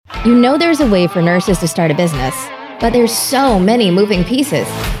You know there's a way for nurses to start a business, but there's so many moving pieces.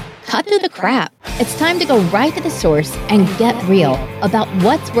 Cut through the crap. It's time to go right to the source and get real about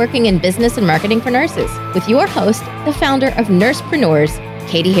what's working in business and marketing for nurses with your host, the founder of Nursepreneurs,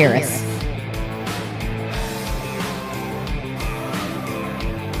 Katie Harris.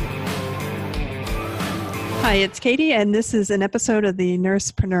 Hi, it's Katie, and this is an episode of the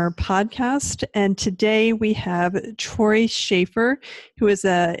Nursepreneur podcast. And today we have Troy Schaefer, who is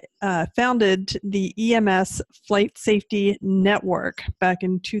founded the EMS Flight Safety Network back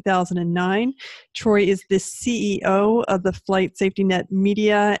in 2009. Troy is the CEO of the Flight Safety Net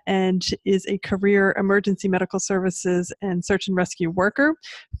Media and is a career emergency medical services and search and rescue worker,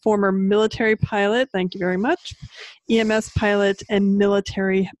 former military pilot, thank you very much, EMS pilot, and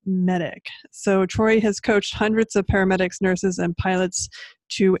military medic. So Troy has coached hundreds of paramedics, nurses, and pilots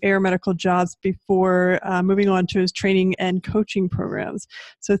to air medical jobs before moving on to his training and coaching programs.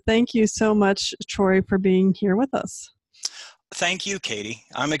 So thank you so much, Troy, for being here with us. Thank you, Katie.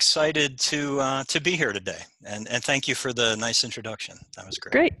 I'm excited to be here today, and thank you for the nice introduction. That was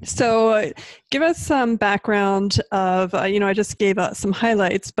great. Great. So give us some background of, I just gave some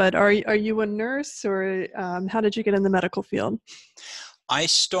highlights, but are you a nurse, or how did you get in the medical field? I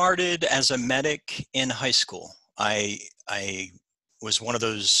started as a medic in high school. I was one of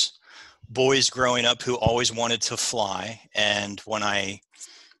those boys growing up who always wanted to fly, and when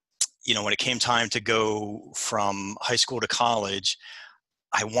it came time to go from high school to college,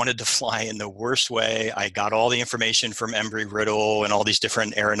 I wanted to fly in the worst way. I got all the information from Embry-Riddle and all these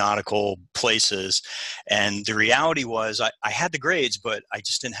different aeronautical places. And the reality was I had the grades, but I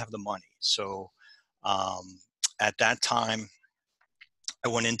just didn't have the money. So at that time, I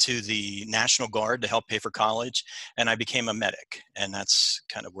went into the National Guard to help pay for college, and I became a medic. And that's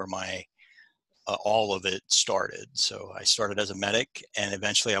kind of where all of it started. So I started as a medic, and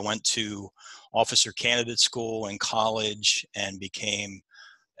eventually I went to officer candidate school in college and became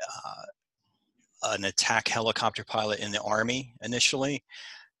an attack helicopter pilot in the Army initially.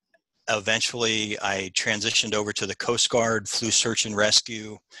 Eventually I transitioned over to the Coast Guard, flew search and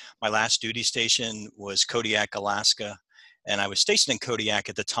rescue. My last duty station was Kodiak, Alaska. And I was stationed in Kodiak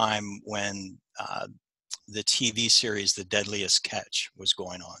at the time when the TV series The Deadliest Catch was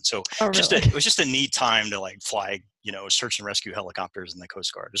going on. So really? It was just a neat time to fly, search and rescue helicopters in the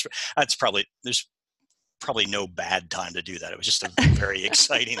Coast Guard. There's probably no bad time to do that. It was just a very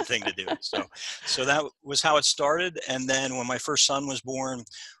exciting thing to do. So that was how it started. And then when my first son was born,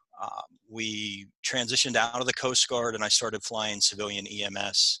 we transitioned out of the Coast Guard and I started flying civilian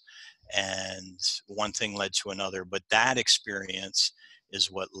EMS, and one thing led to another. But that experience is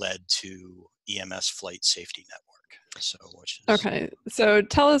what led to EMS Flight Safety Network. Okay. So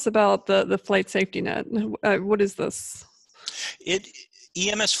tell us about the Flight Safety Net. What is this?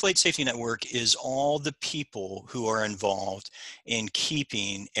 EMS Flight Safety Network is all the people who are involved in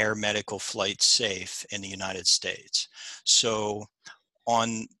keeping air medical flights safe in the United States. So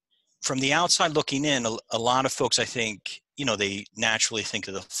from the outside looking in, a lot of folks, I think, they naturally think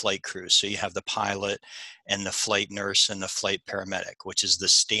of the flight crews. So you have the pilot and the flight nurse and the flight paramedic, which is the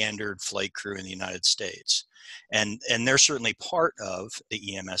standard flight crew in the United States. And they're certainly part of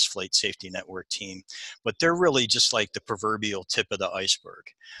the EMS Flight Safety Network team, but they're really just like the proverbial tip of the iceberg.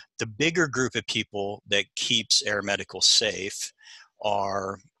 The bigger group of people that keeps air medical safe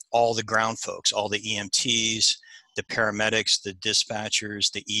are all the ground folks, all the EMTs, the paramedics, the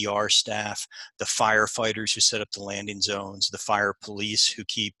dispatchers, the ER staff, the firefighters who set up the landing zones, the fire police who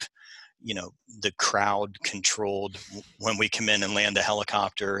keep, the crowd controlled when we come in and land a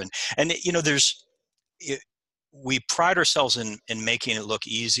helicopter. We pride ourselves in making it look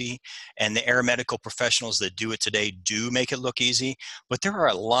easy, and the air medical professionals that do it today do make it look easy, but there are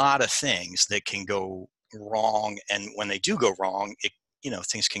a lot of things that can go wrong. And when they do go wrong,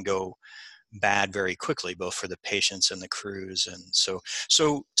 things can go bad very quickly, both for the patients and the crews. And so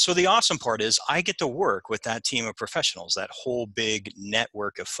the awesome part is I get to work with that team of professionals, that whole big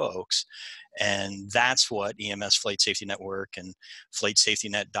network of folks. And that's what EMS Flight Safety Network and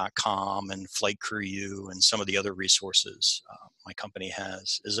FlightSafetyNet.com and Flight Crew U and some of the other resources my company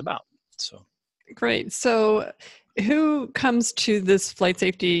has is about. So great. So who comes to this flight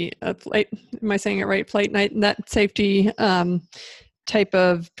safety, am I saying it right? Flight net safety type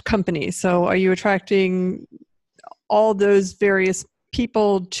of company. So are you attracting all those various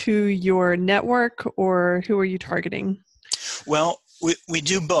people to your network, or who are you targeting? Well, we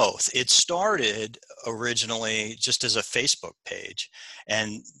do both. It started originally just as a Facebook page,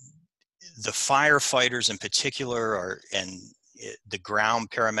 and the firefighters in particular and the ground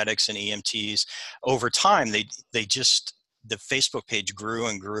paramedics and EMTs, over time, they just the Facebook page grew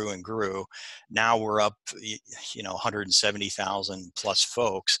and grew and grew. Now we're up, 170,000 plus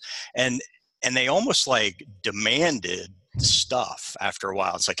folks, and they almost like demanded stuff after a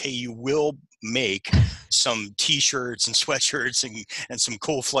while. It's like, hey, you will make some t-shirts and sweatshirts and some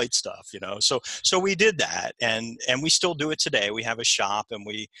cool flight stuff, so we did that, and we still do it today. We have a shop, and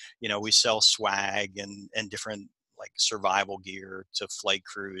we sell swag and different like survival gear to flight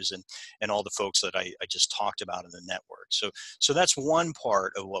crews and all the folks that I just talked about in the network. So that's one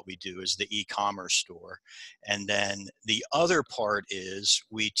part of what we do, is the e-commerce store. And then the other part is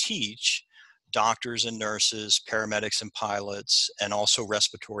we teach doctors and nurses, paramedics and pilots, and also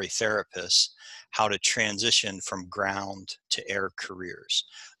respiratory therapists how to transition from ground to air careers.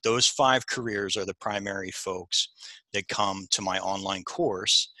 Those 5 careers are the primary folks that come to my online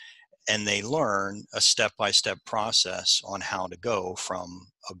course, and they learn a step-by-step process on how to go from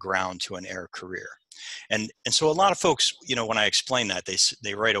a ground to an air career. And so a lot of folks, when I explain that,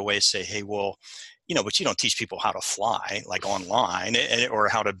 they right away say, hey, well, but you don't teach people how to fly like online or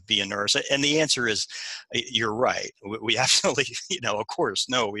how to be a nurse. And the answer is, you're right. We absolutely, of course,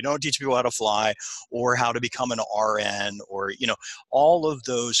 no, we don't teach people how to fly or how to become an RN or, all of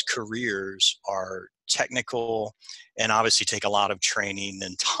those careers are technical and obviously take a lot of training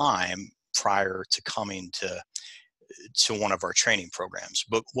and time prior to coming to one of our training programs.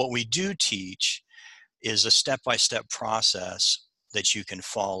 But what we do teach is a step-by-step process that you can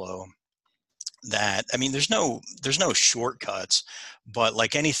follow. That, I mean, there's no shortcuts, but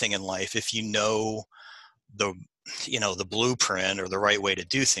like anything in life, if you know the blueprint or the right way to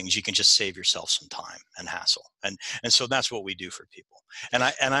do things, you can just save yourself some time and hassle. And so that's what we do for people. And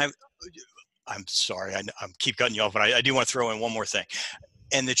I'm sorry, I keep cutting you off, but I do want to throw in one more thing.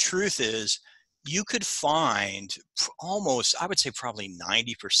 And the truth is, you could find almost, I would say probably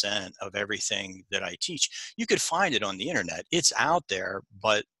 90% of everything that I teach, you could find it on the internet. It's out there,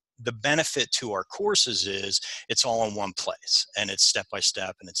 but the benefit to our courses is it's all in one place, and it's step by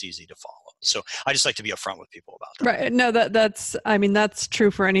step, and it's easy to follow. So I just like to be upfront with people about that. Right. No, that's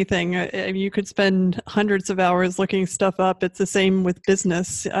true for anything. You could spend hundreds of hours looking stuff up. It's the same with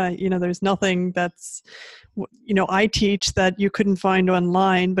business. There's nothing that's, I teach that you couldn't find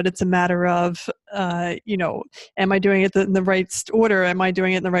online, but it's a matter of, am I doing it in the right order? Am I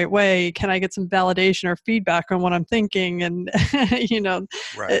doing it in the right way? Can I get some validation or feedback on what I'm thinking? And,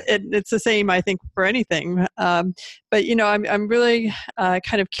 Right. it's the same, I think, for anything. But, I'm really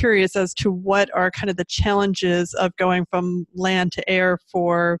kind of curious as to what are kind of the challenges of going from land to air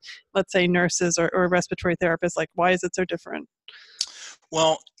for, let's say, nurses or respiratory therapists. Like, why is it so different?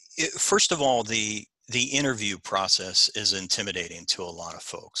 Well, first of all, the interview process is intimidating to a lot of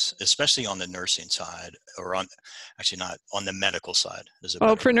folks, especially on the nursing side, or not on the medical side.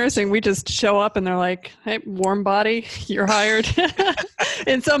 Well, for nursing, we just show up and they're like, hey, warm body, you're hired.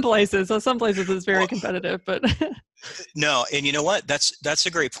 In some places. So some places it's very competitive, but. No, and you know what? That's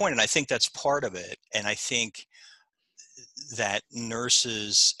a great point. And I think that's part of it. And I think that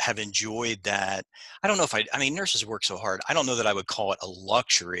nurses have enjoyed that. I don't know if nurses work so hard. I don't know that I would call it a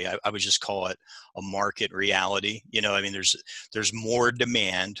luxury. I would just call it a market reality. There's more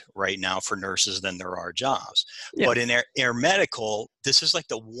demand right now for nurses than there are jobs. Yeah. But in air medical, this is like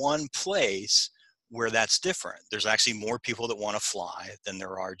the one place where that's different. There's actually more people that want to fly than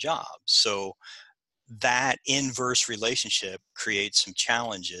there are jobs. So that inverse relationship creates some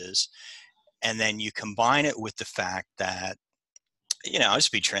challenges. And then you combine it with the fact that, I'll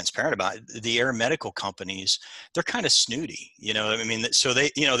just be transparent about it. The air medical companies, they're kind of snooty, so they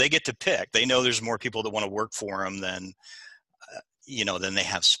get to pick. They know there's more people that want to work for them than they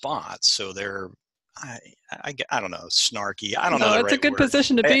have spots. So they're, I don't know, snarky. I don't know. That's a good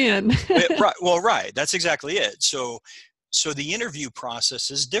position to be in. Right. Well, right. That's exactly it. So the interview process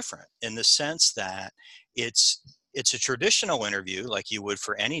is different in the sense that it's a traditional interview like you would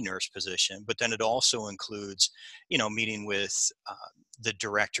for any nurse position, but then it also includes, meeting with the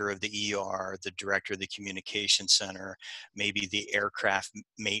director of the ER, the director of the communication center, maybe the aircraft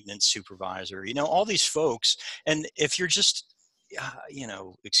maintenance supervisor, all these folks. And if you're just,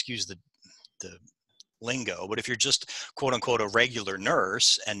 excuse the lingo, but if you're just quote unquote a regular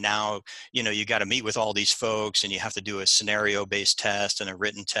nurse, and now you got to meet with all these folks and you have to do a scenario based test and a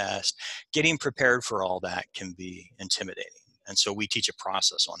written test, getting prepared for all that can be intimidating. And so we teach a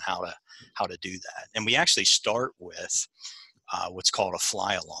process on how to do that. And we actually start with what's called a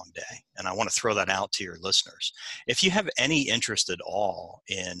fly along day. And I want to throw that out to your listeners. If you have any interest at all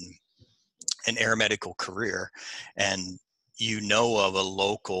in an air medical career, and of a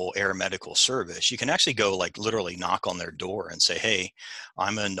local air medical service, you can actually go literally knock on their door and say, hey,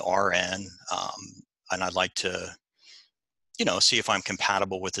 I'm an RN, and I'd like to see if I'm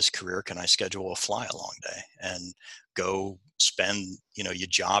compatible with this career. Can I schedule a fly along day and go spend, your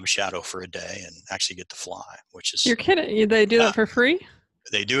job shadow for a day and actually get to fly, which is, You're kidding. They do that for free?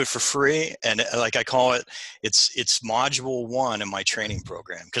 they do it for free. And like I call it, it's module 1 in my training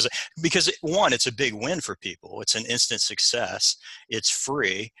program. Because one, it's a big win for people. It's an instant success. It's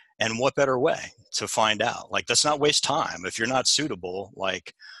free. And what better way to find out? Like, let's not waste time. If you're not suitable,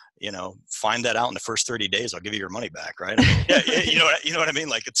 like, find that out in the first 30 days, I'll give you your money back. Right. I mean, yeah, you know what I mean?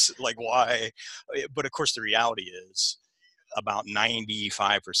 Like, it's like, why? But of course the reality is, about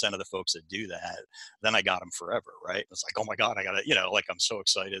 95% of the folks that do that, then I got them forever, right? It's like, oh my God, I got to, like, I'm so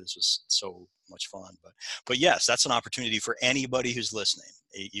excited. This was so much fun. But yes, that's an opportunity for anybody who's listening.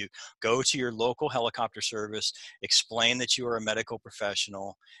 You go to your local helicopter service, explain that you are a medical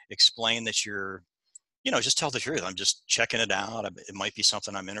professional, explain that you're, just tell the truth. I'm just checking it out. It might be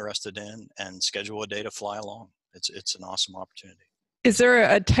something I'm interested in, and schedule a day to fly along. It's an awesome opportunity. Is there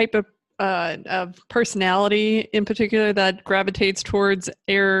a type of personality in particular that gravitates towards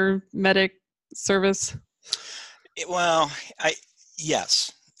air medic service? Well,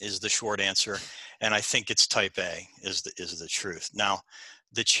 yes is the short answer, and I think it's type A is the truth. Now,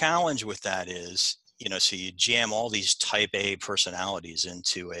 the challenge with that is, so you jam all these type A personalities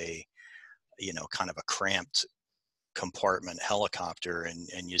into a, kind of a cramped compartment helicopter,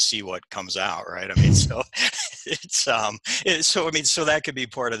 and you see what comes out, right? I mean, so so that could be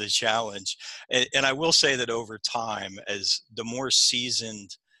part of the challenge. And I will say that over time, as the more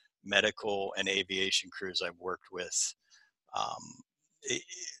seasoned medical and aviation crews I've worked with, it,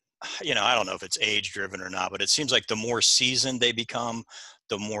 I don't know if it's age driven or not, but it seems like the more seasoned they become,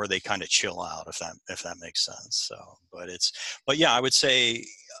 the more they kind of chill out, if that makes sense. So, but yeah, I would say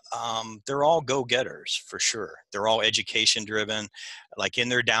they're all go-getters for sure. They're all education driven. Like, in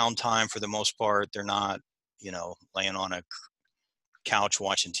their downtime, for the most part, they're not, laying on a couch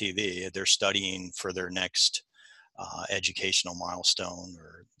watching TV. They're studying for their next educational milestone,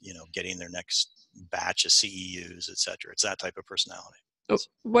 or, getting their next batch of CEUs, et cetera. It's that type of personality.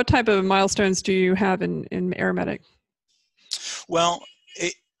 What type of milestones do you have in Air Medic? Well,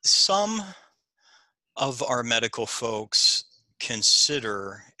 some of our medical folks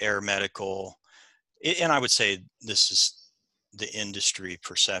consider air medical, and I would say this is the industry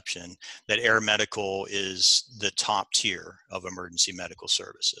perception, that air medical is the top tier of emergency medical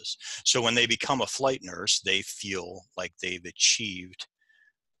services. So when they become a flight nurse, they feel like they've achieved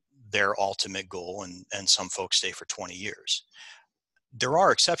their ultimate goal, and some folks stay for 20 years. There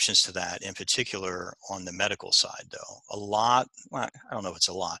are exceptions to that, in particular on the medical side, though. Well, I don't know if it's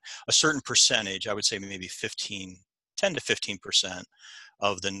a certain percentage, I would say maybe 10 to 15%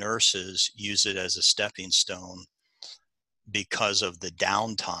 of the nurses use it as a stepping stone because of the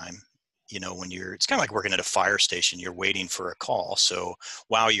downtime. When it's kind of like working at a fire station, you're waiting for a call. So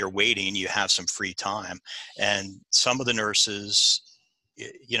while you're waiting, you have some free time. And some of the nurses,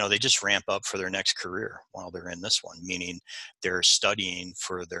 they just ramp up for their next career while they're in this one, meaning they're studying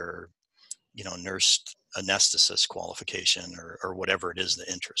for their, nurse anesthetist qualification, or whatever it is that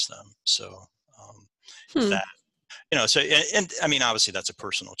interests them. So that, so, and I mean, obviously that's a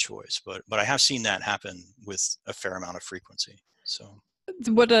personal choice, but I have seen that happen with a fair amount of frequency. So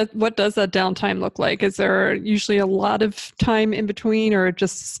what does that downtime look like? Is there usually a lot of time in between, or it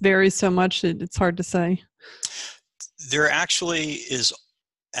just varies so much that it's hard to say? There actually is,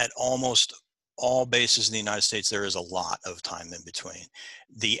 at almost all bases in the United States, there is a lot of time in between.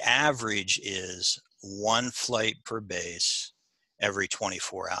 The average is 1 flight per base every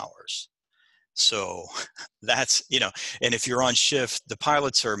 24 hours. So that's, and if you're on shift, the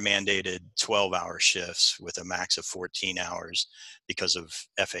pilots are mandated 12-hour shifts with a max of 14 hours because of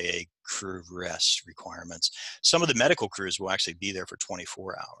FAA crew rest requirements. Some of the medical crews will actually be there for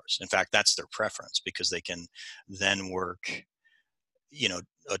 24 hours. In fact, that's their preference, because they can then work,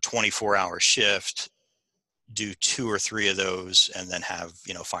 a 24-hour shift, do 2 or 3 of those, and then have,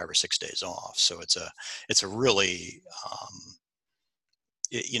 5 or 6 days off. So it's a really,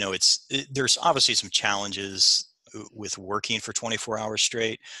 there's obviously some challenges with working for 24 hours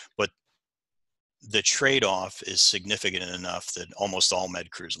straight, but the trade-off is significant enough that almost all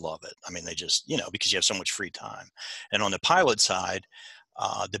med crews love it. I mean, they just, because you have so much free time. And on the pilot side,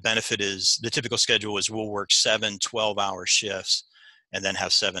 the benefit is, the typical schedule is we'll work 7 12-hour shifts and then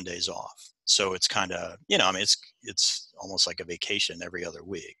have 7 days off. So it's kind of, it's almost like a vacation every other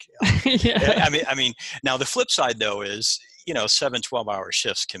week. Yeah. I mean, now the flip side though is, 7 12-hour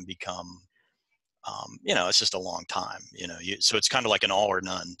shifts can become it's just a long time, so it's kind of like an all or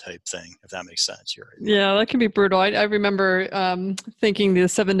none type thing, if that makes sense. You're right. Yeah, that can be brutal. I remember thinking the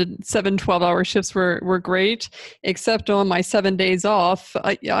 12-hour shifts were great, except on my 7 days off,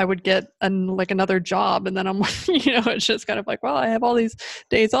 I would get like another job. And then I'm, it's just kind of like, well, I have all these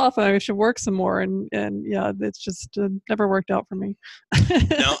days off and I should work some more. And yeah, it's just never worked out for me.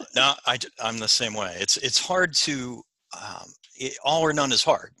 No, I'm the same way. It's hard to, all or none is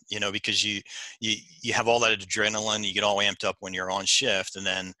hard, because you have all that adrenaline, you get all amped up when you're on shift, and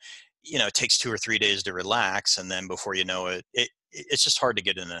then, it takes 2 or 3 days to relax. And then before you know it, it's just hard to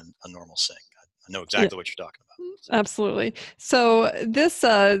get in a normal sync. I know exactly what you're talking about. So. Absolutely. So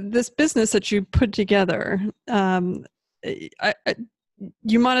this business that you put together,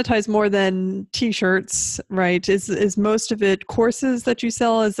 you monetize more than t-shirts, right? Is most of it courses that you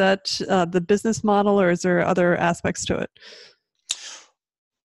sell? Is that the business model, or is there other aspects to it?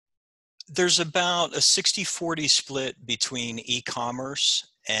 There's about a 60-40 split between e-commerce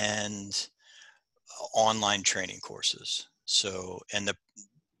and online training courses. So, and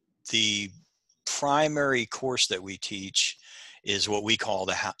the primary course that we teach is what we call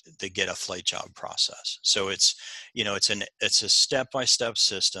the Get a Flight Job process. So it's a step-by-step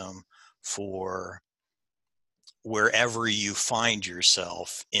system for wherever you find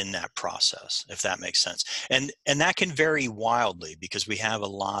yourself in that process, if that makes sense. And that can vary wildly, because we have a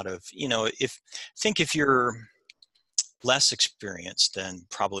lot of, if you're less experienced than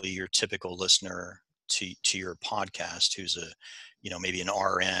probably your typical listener to your podcast, who's maybe an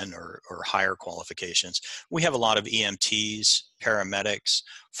RN or higher qualifications. We have a lot of EMTs, paramedics,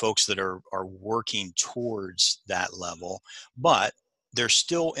 folks that are working towards that level, but they're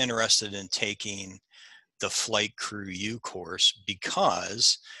still interested in taking the Flight Crew U course,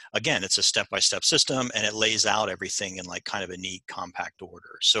 because again, it's a step-by-step system and it lays out everything in like kind of a neat compact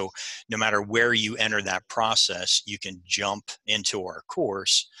order. So no matter where you enter that process, you can jump into our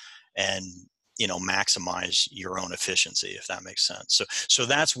course and maximize your own efficiency, if that makes sense. So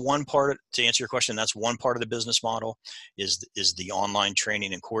that's one part. To answer your question, that's one part of the business model is the online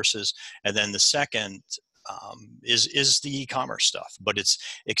training and courses, and then the second is the e-commerce stuff, but it's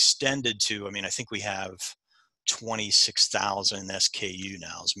extended to, I think we have 26,000 SKU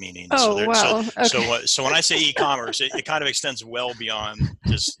now, meaning wow. So when I say e-commerce, it kind of extends well beyond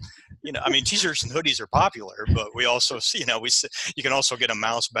just t-shirts and hoodies are popular, but we also see, you can also get a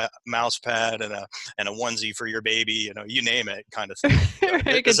mouse pad and a onesie for your baby, you name it, kind of thing.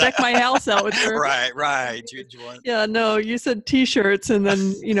 I could deck my house out with her. Right. Yeah, no, you said t-shirts, and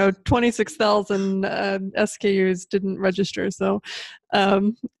then 26,000 SKUs didn't register. So,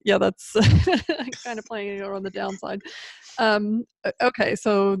 yeah, that's kind of playing it on the downside. Okay,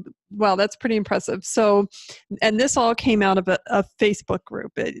 so wow, that's pretty impressive. So, and this all came out of a Facebook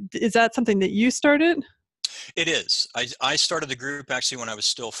group. Is that something that you started? It is. I started the group actually when I was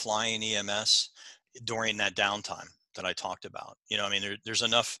still flying EMS during that downtime that I talked about. There's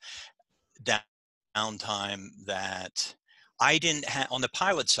enough downtime that I didn't have on the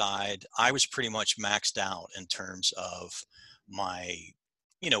pilot side. I was pretty much maxed out in terms of my,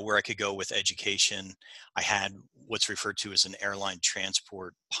 where I could go with education. I had what's referred to as an airline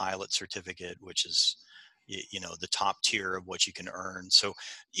transport pilot certificate, which is, the top tier of what you can earn. So,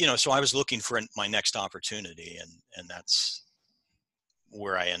 so I was looking for my next opportunity, and that's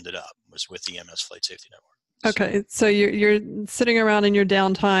where I ended up, was with the EMS Flight Safety Network. Okay, so you're sitting around in your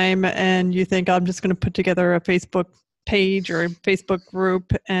downtime and you think, I'm just going to put together a Facebook page or a Facebook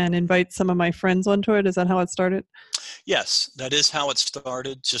group and invite some of my friends onto it. Is that how it started? Yes, that is how it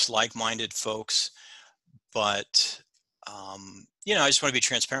started, just like-minded folks. But, I just want to be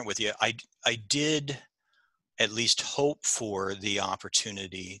transparent with you. I did at least hope for the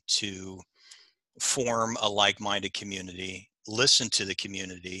opportunity to form a like-minded community, listen to the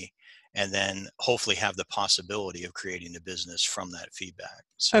community, and then hopefully have the possibility of creating a business from that feedback.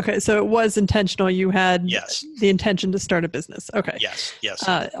 So, okay, so it was intentional. You had the intention to start a business. Okay. Yes.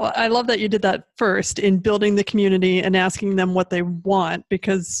 I love that you did that first in building the community and asking them what they want,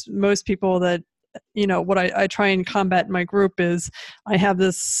 because most people that, what I try and combat in my group is I have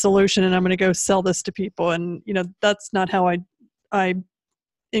this solution and I'm going to go sell this to people. And, that's not how I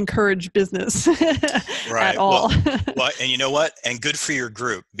encourage business at all. Well, and you know what? And good for your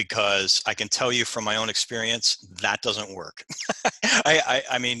group, because I can tell you from my own experience, that doesn't work.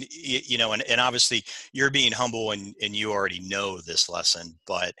 I mean, and obviously you're being humble and you already know this lesson,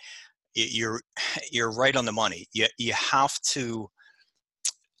 but you're right on the money. You have to,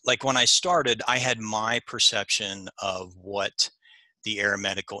 like when I started, I had my perception of what the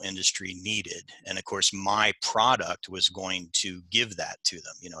aeromedical industry needed. And of course, my product was going to give that to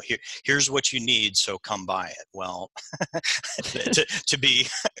them. Here's what you need, so come buy it. Well, to be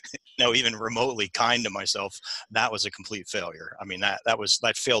even remotely kind to myself, that was a complete failure. I mean,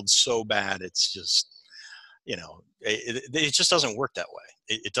 that failed so bad. It's just, it just doesn't work that way.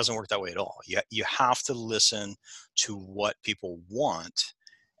 It doesn't work that way at all. You have to listen to what people want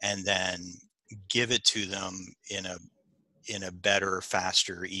and then give it to them in a better,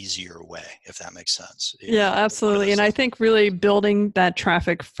 faster, easier way, if that makes sense. Yeah, absolutely. And I think really building that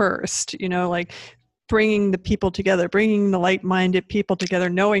traffic first, like bringing the people together, bringing the like-minded people together,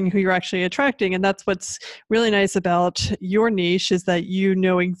 knowing who you're actually attracting. And that's what's really nice about your niche, is that you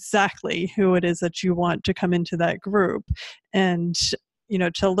know exactly who it is that you want to come into that group, and,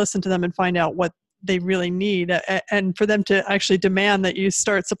 to listen to them and find out what they really need, and for them to actually demand that you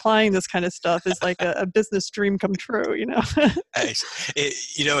start supplying this kind of stuff is like a business dream come true.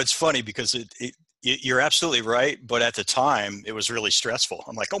 It's funny because you're absolutely right, but at the time it was really stressful.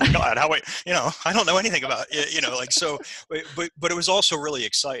 I'm like, oh my God, I don't know anything about it, so, but it was also really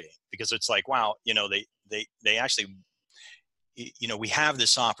exciting because it's like, wow, they actually, we have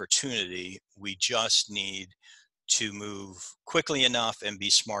this opportunity. We just need to move quickly enough and be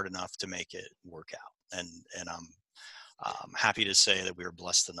smart enough to make it work out. And I'm happy to say that we were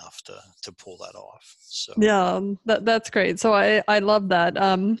blessed enough to pull that off. So yeah, that's great. So I love that.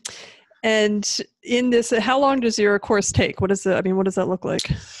 And in this, how long does your course take? What does that look like?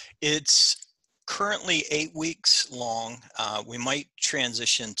 It's currently 8 weeks long. We might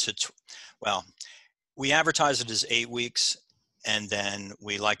transition to, we advertise it as 8 weeks, and then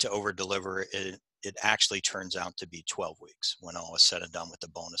we like to over deliver it. It actually turns out to be 12 weeks when all is said and done with the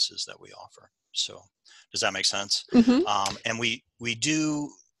bonuses that we offer. So does that make sense? Mm-hmm. And we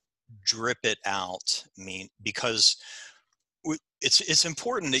do drip it out, because it's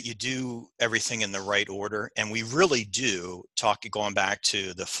important that you do everything in the right order. And we really do, going back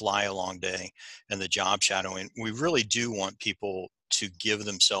to the fly along day and the job shadowing, we really do want people to give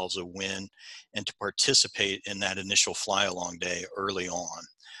themselves a win and to participate in that initial fly along day early on.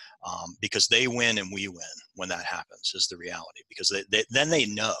 Because they win and we win when that happens, is the reality. Because then they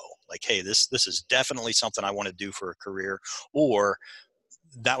know, like, hey, this is definitely something I want to do for a career, or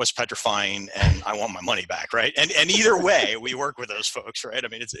that was petrifying and I want my money back, right? And either way, we work with those folks, right? I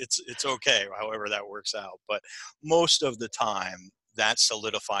mean, it's okay, however that works out. But most of the time, that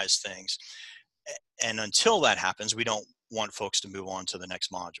solidifies things. And until that happens, we don't want folks to move on to the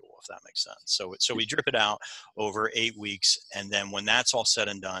next module, if that makes sense. So we drip it out over 8 weeks. And then when that's all said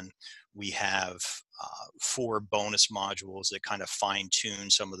and done, we have 4 bonus modules that kind of fine tune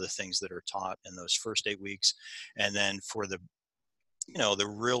some of the things that are taught in those first 8 weeks. And then for the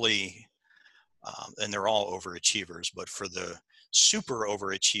really, and they're all overachievers, but for the super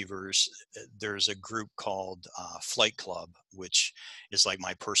overachievers, there's a group called Flight Club, which is like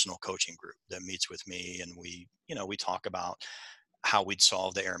my personal coaching group that meets with me, and we talk about how we'd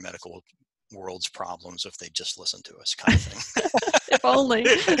solve the aeromedical world's problems if they just listened to us, kind of thing. If only.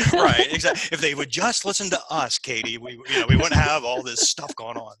 Right, exactly. If they would just listen to us, Katie, we wouldn't have all this stuff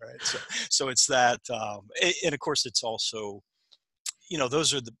going on, right? So it's that, and of course it's also,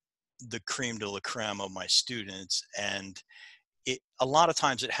 those are the creme de la creme of my students, and a lot of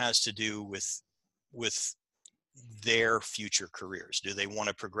times it has to do with their future careers. Do they want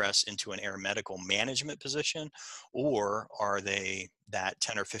to progress into an aeromedical management position, or are they that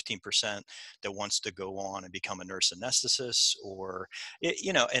 10 or 15% that wants to go on and become a nurse anesthetist, or,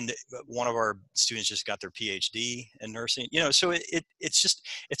 and one of our students just got their PhD in nursing, so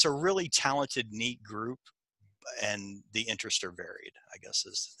it's a really talented, neat group. And the interests are varied, I guess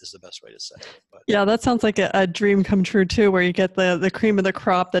is the best way to say it. But yeah, that sounds like a dream come true too, where you get the cream of the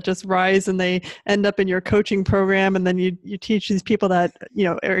crop that just rise and they end up in your coaching program, and then you teach these people that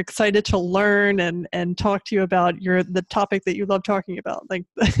are excited to learn and talk to you about the topic that you love talking about. Like,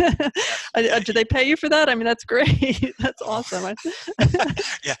 do they pay you for that? I mean, that's great. That's awesome.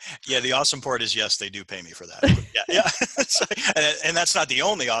 Yeah. The awesome part is, yes, they do pay me for that. Yeah. So, and that's not the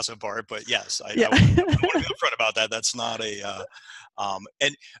only awesome part, but yes, I want to be upfront about that. That's not a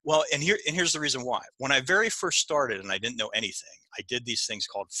here's the reason why. When I very first started and I didn't know anything, I did these things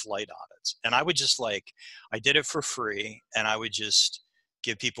called flight audits, and I would just I did it for free, and I would just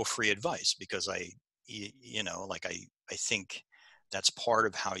give people free advice because I think that's part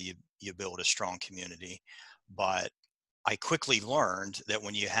of how you build a strong community. But I quickly learned that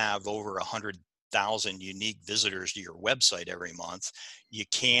when you have over 100,000 unique visitors to your website every month, you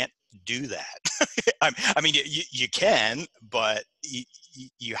can't do that. I mean, you can, but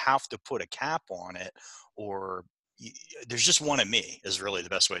you have to put a cap on it, or there's just one of me is really the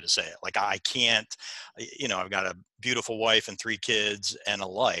best way to say it. Like I can't, I've got a beautiful wife and 3 kids and a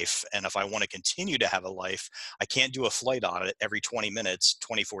life. And if I want to continue to have a life, I can't do a flight audit every 20 minutes,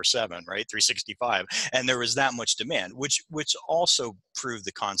 24/7, right? 365. And there was that much demand, which also proved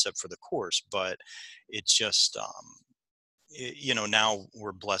the concept for the course, but it's just, now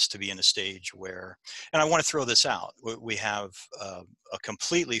we're blessed to be in a stage where, and I want to throw this out. We have a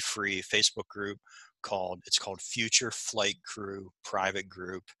completely free Facebook group it's called Future Flight Crew Private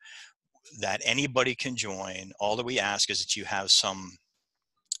Group that anybody can join. All that we ask is that you have some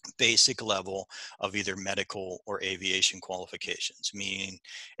basic level of either medical or aviation qualifications, meaning,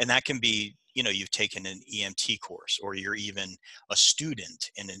 and that can be, you've taken an EMT course, or you're even a student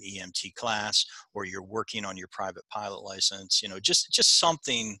in an EMT class, or you're working on your private pilot license, just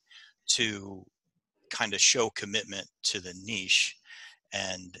something to kind of show commitment to the niche.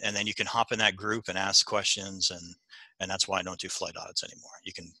 And then you can hop in that group and ask questions, and that's why I don't do flight audits anymore.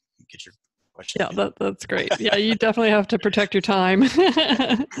 You can get your question. Yeah, that's great. Yeah, you definitely have to protect your time.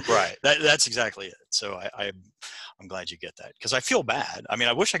 Right. That's exactly it. So I'm glad you get that, because I feel bad. I mean,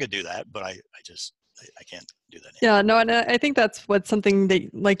 I wish I could do that, but I can't do that anymore. Yeah, no, and I think that's what's something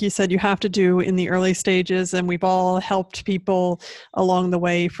that, like you said, you have to do in the early stages. And we've all helped people along the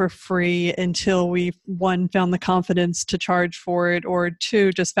way for free until we, 1, found the confidence to charge for it, or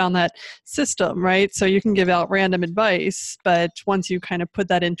 2, just found that system, right? So you can give out random advice, but once you kind of put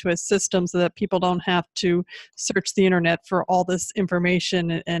that into a system so that people don't have to search the internet for all this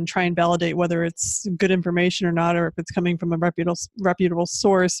information and try and validate whether it's good information or not, or if it's coming from a reputable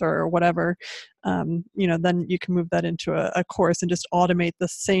source or whatever, then you can move that into a course and just automate the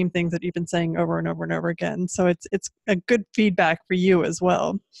same things that you've been saying over and over and over again. So it's a good feedback for you as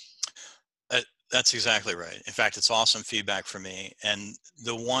well. That's exactly right. In fact, it's awesome feedback for me. And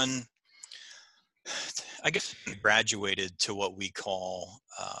the one, I guess, graduated to what we call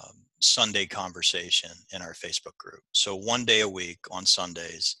Sunday conversation in our Facebook group. So 1 day a week on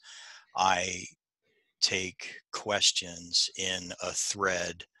Sundays, I take questions in a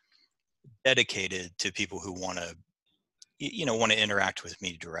thread dedicated to people who want to interact with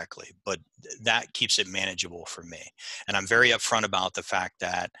me directly, but that keeps it manageable for me. And I'm very upfront about the fact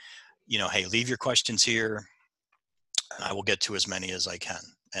that, hey, leave your questions here, and I will get to as many as I can.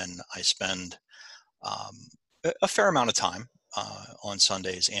 And I spend a fair amount of time on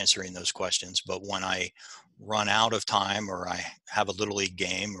Sundays answering those questions. But when I run out of time, or I have a little league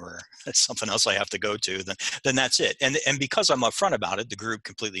game, or something else I have to go to, then that's it. And because I'm upfront about it, the group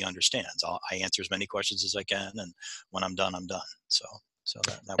completely understands. I answer as many questions as I can, and when I'm done, I'm done. So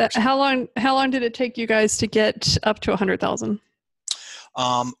that works. How long did it take you guys to get up to 100,000?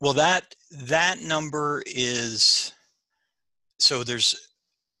 Well, that number is, so there's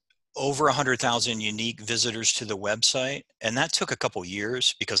over 100,000 unique visitors to the website. And that took a couple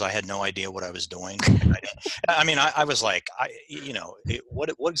years because I had no idea what I was doing. I was like, what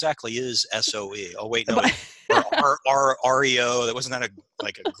exactly is SOE? Oh, wait, no, or REO. That wasn't that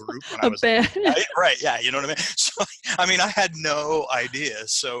a group when I was right. Yeah. You know what I mean? So, I had no idea.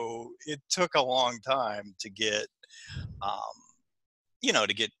 So it took a long time to get,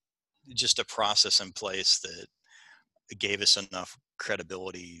 to get just a process in place that gave us enough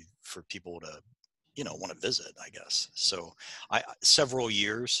credibility for people to, want to visit, I guess. So several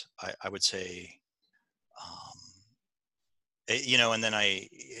years, I would say, and then I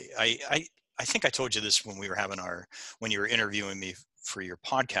think I told you this when we were when you were interviewing me for your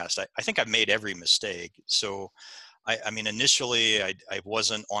podcast. I think I've made every mistake. So initially I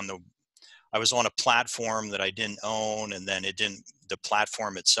wasn't I was on a platform that I didn't own, and then the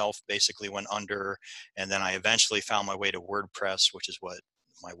platform itself basically went under. And then I eventually found my way to WordPress, which is what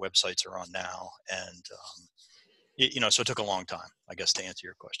my websites are on now. And, so it took a long time, I guess, to answer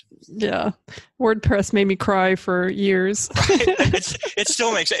your question. Yeah. WordPress made me cry for years. Right. It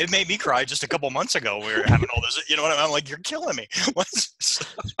still it made me cry just a couple months ago. We were having all this, I'm like, you're killing me.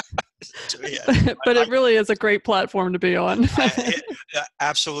 Yeah, but it really is a great platform to be on.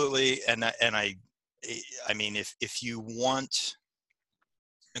 Absolutely. And if you want,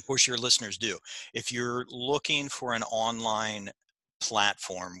 of course your listeners do, if you're looking for an online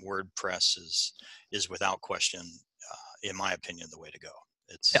platform, WordPress is without question, in my opinion, the way to go.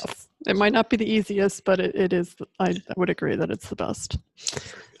 Yes. It might not be the easiest, but it is. I would agree that it's the best.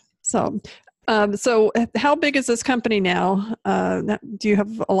 So how big is this company now? Do you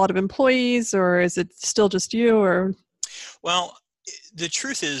have a lot of employees, or is it still just you? Or well, the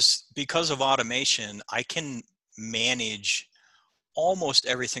truth is, because of automation, I can manage almost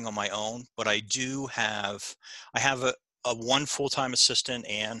everything on my own. But I have a one full-time assistant,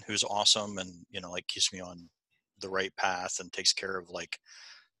 Anne, who's awesome, and keeps me on the right path and takes care of like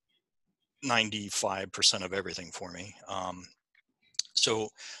 95% of everything for me. So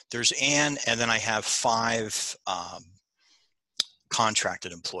there's Anne, and then I have 5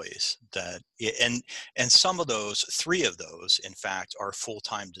 contracted employees that, and some of those, 3 of those, in fact, are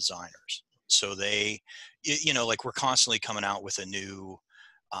full-time designers. So they, like we're constantly coming out with a new,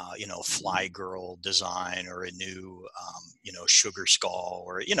 fly girl design, or a new, sugar skull,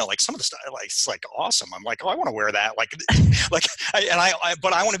 or, like some of the stuff, like, it's like awesome. I'm like, oh, I want to wear that. Like,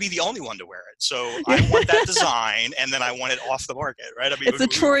 but I want to be the only one to wear it. So I want that design, and then I want it off the market, right? I mean, it's a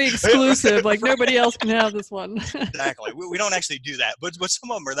Troy exclusive. Like nobody else can have this one. Exactly. We don't actually do that, but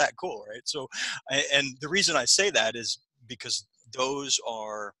some of them are that cool, right? So, and the reason I say that is because those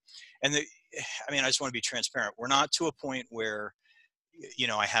are, I just want to be transparent. We're not to a point where,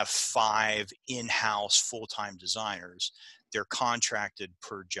 I have 5 in-house full-time designers. They're contracted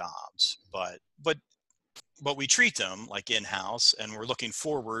per jobs, but we treat them like in-house, and we're looking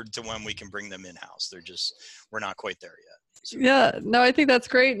forward to when we can bring them in-house. We're not quite there yet. So. Yeah, no, I think that's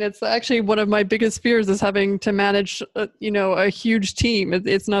great. And it's actually one of my biggest fears is having to manage, a huge team.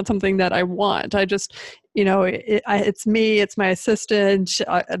 It's not something that I want. I just, it's me, it's my assistant.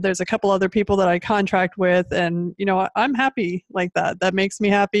 There's a couple other people that I contract with, and, I'm happy like that. That makes me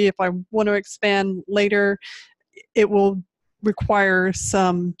happy. If I want to expand later, it will require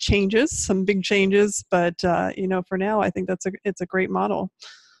some changes, some big changes. But, for now, I think it's a great model.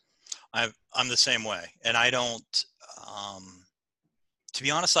 I'm the same way. And I don't, to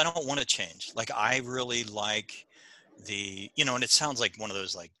be honest, I don't want to change. Like, I really like and it sounds like one of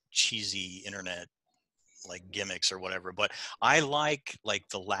those like cheesy internet like gimmicks or whatever, but I like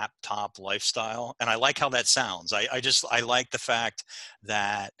the laptop lifestyle, and I like how that sounds. I like the fact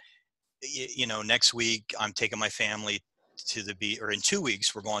that, next week I'm taking my family to the beach, or in 2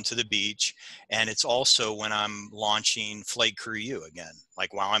 weeks we're going to the beach, and it's also when I'm launching Flight Crew U again,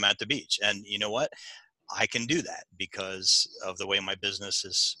 like while I'm at the beach. And you know what? I can do that because of the way my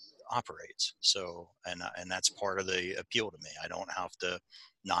business operates. So, and that's part of the appeal to me. I don't have to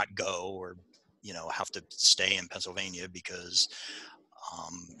not go, or, have to stay in Pennsylvania because,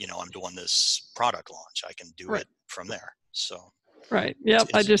 I'm doing this product launch. I can do it from there. So. Right. Yep.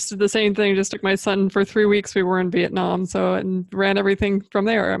 I just did the same thing. Just took my son for 3 weeks. We were in Vietnam, and ran everything from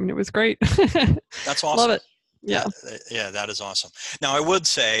there. I mean, it was great. That's awesome. Love it. Yeah. Yeah, that is awesome. Now, I would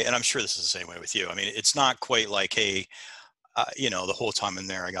say, and I'm sure this is the same way with you, I mean, it's not quite like, hey, the whole time in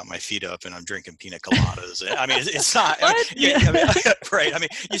there, I got my feet up and I'm drinking pina coladas. I mean, it's not, right. I mean,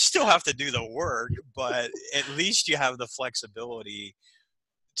 you still have to do the work, but at least you have the flexibility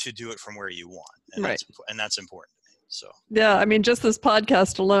to do it from where you want. And that's important. So, yeah, I mean, just this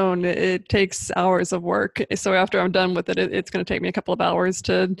podcast alone, it takes hours of work. So after I'm done with it, it's going to take me a couple of hours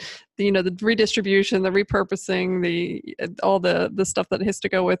to, the redistribution, the repurposing, all the stuff that has to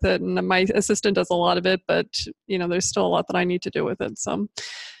go with it. And my assistant does a lot of it, but, there's still a lot that I need to do with it. So,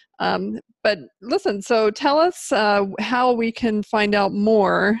 but listen, so tell us how we can find out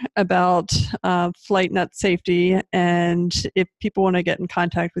more about FlightNet Safety, and if people want to get in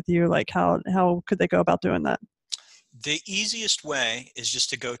contact with you, like how could they go about doing that? The easiest way is just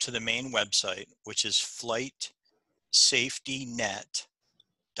to go to the main website, which is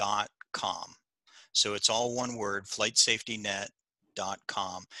flightsafetynet.com. So it's all one word,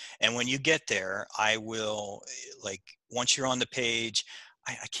 flightsafetynet.com. And when you get there, I will, once you're on the page,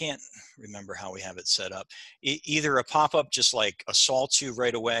 I can't remember how we have it set up. Either a pop-up just like assaults you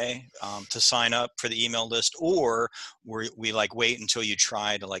right away to sign up for the email list, or we wait until you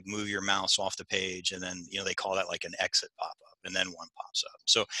try to move your mouse off the page, and then they call that like an exit pop-up, and then one pops up.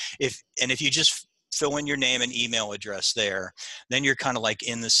 So if you just fill in your name and email address there, then you're kind of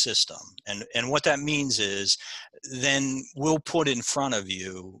in the system. And what that means is then we'll put in front of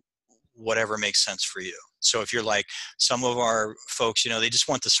you whatever makes sense for you. So if you're like some of our folks, they just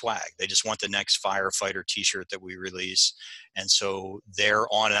want the swag. They just want the next firefighter t-shirt that we release. And so they're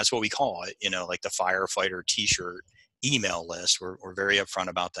on, and that's what we call it, the firefighter t-shirt email list. We're very upfront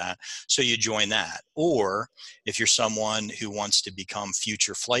about that. So you join that. Or if you're someone who wants to become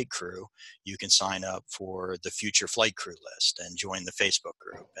Future Flight Crew, you can sign up for the Future Flight Crew list and join the Facebook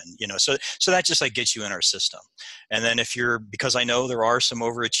group. And, so that just gets you in our system. And then because I know there are some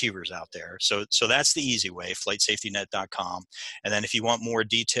overachievers out there. So that's the easy way, flightsafetynet.com. And then if you want more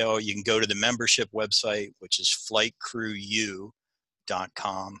detail, you can go to the membership website, which is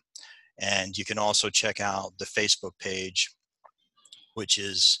flightcrewu.com. And you can also check out the Facebook page, which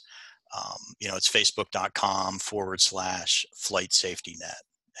is, it's facebook.com/flightsafetynet.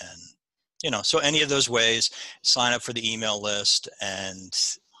 And, so any of those ways, sign up for the email list, and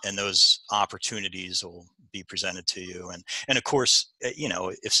and those opportunities will be presented to you. And of course,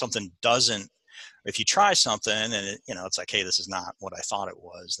 if something doesn't, if you try something and it's like, hey, this is not what I thought it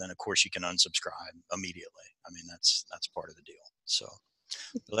was, then of course you can unsubscribe immediately. I mean, that's part of the deal. So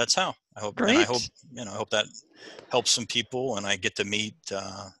that's how I hope. Great. And I hope that helps some people, and I get to meet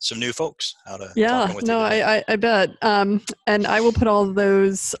some new folks out of talking with you. I bet. And I will put all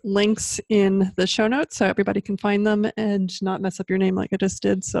those links in the show notes so everybody can find them and not mess up your name like I just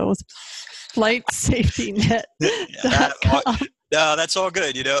did. So FlightSafetyNet.com. No, that's all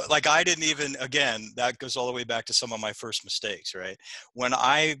good. Like I didn't even, again, that goes all the way back to some of my first mistakes, right? When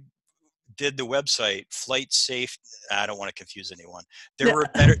I did the website Flight Safe, I don't want to confuse anyone. There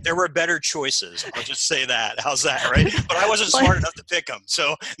were better choices. I'll just say that. How's that, right? But I wasn't smart enough to pick them.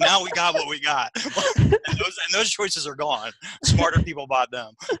 So now we got what we got. and those choices are gone. Smarter people bought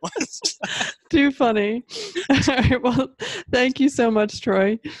them. Too funny. All right. Well, thank you so much,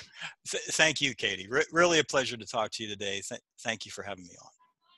 Troy. Thank you, Katie. Really a pleasure to talk to you today. Thank you for having me on.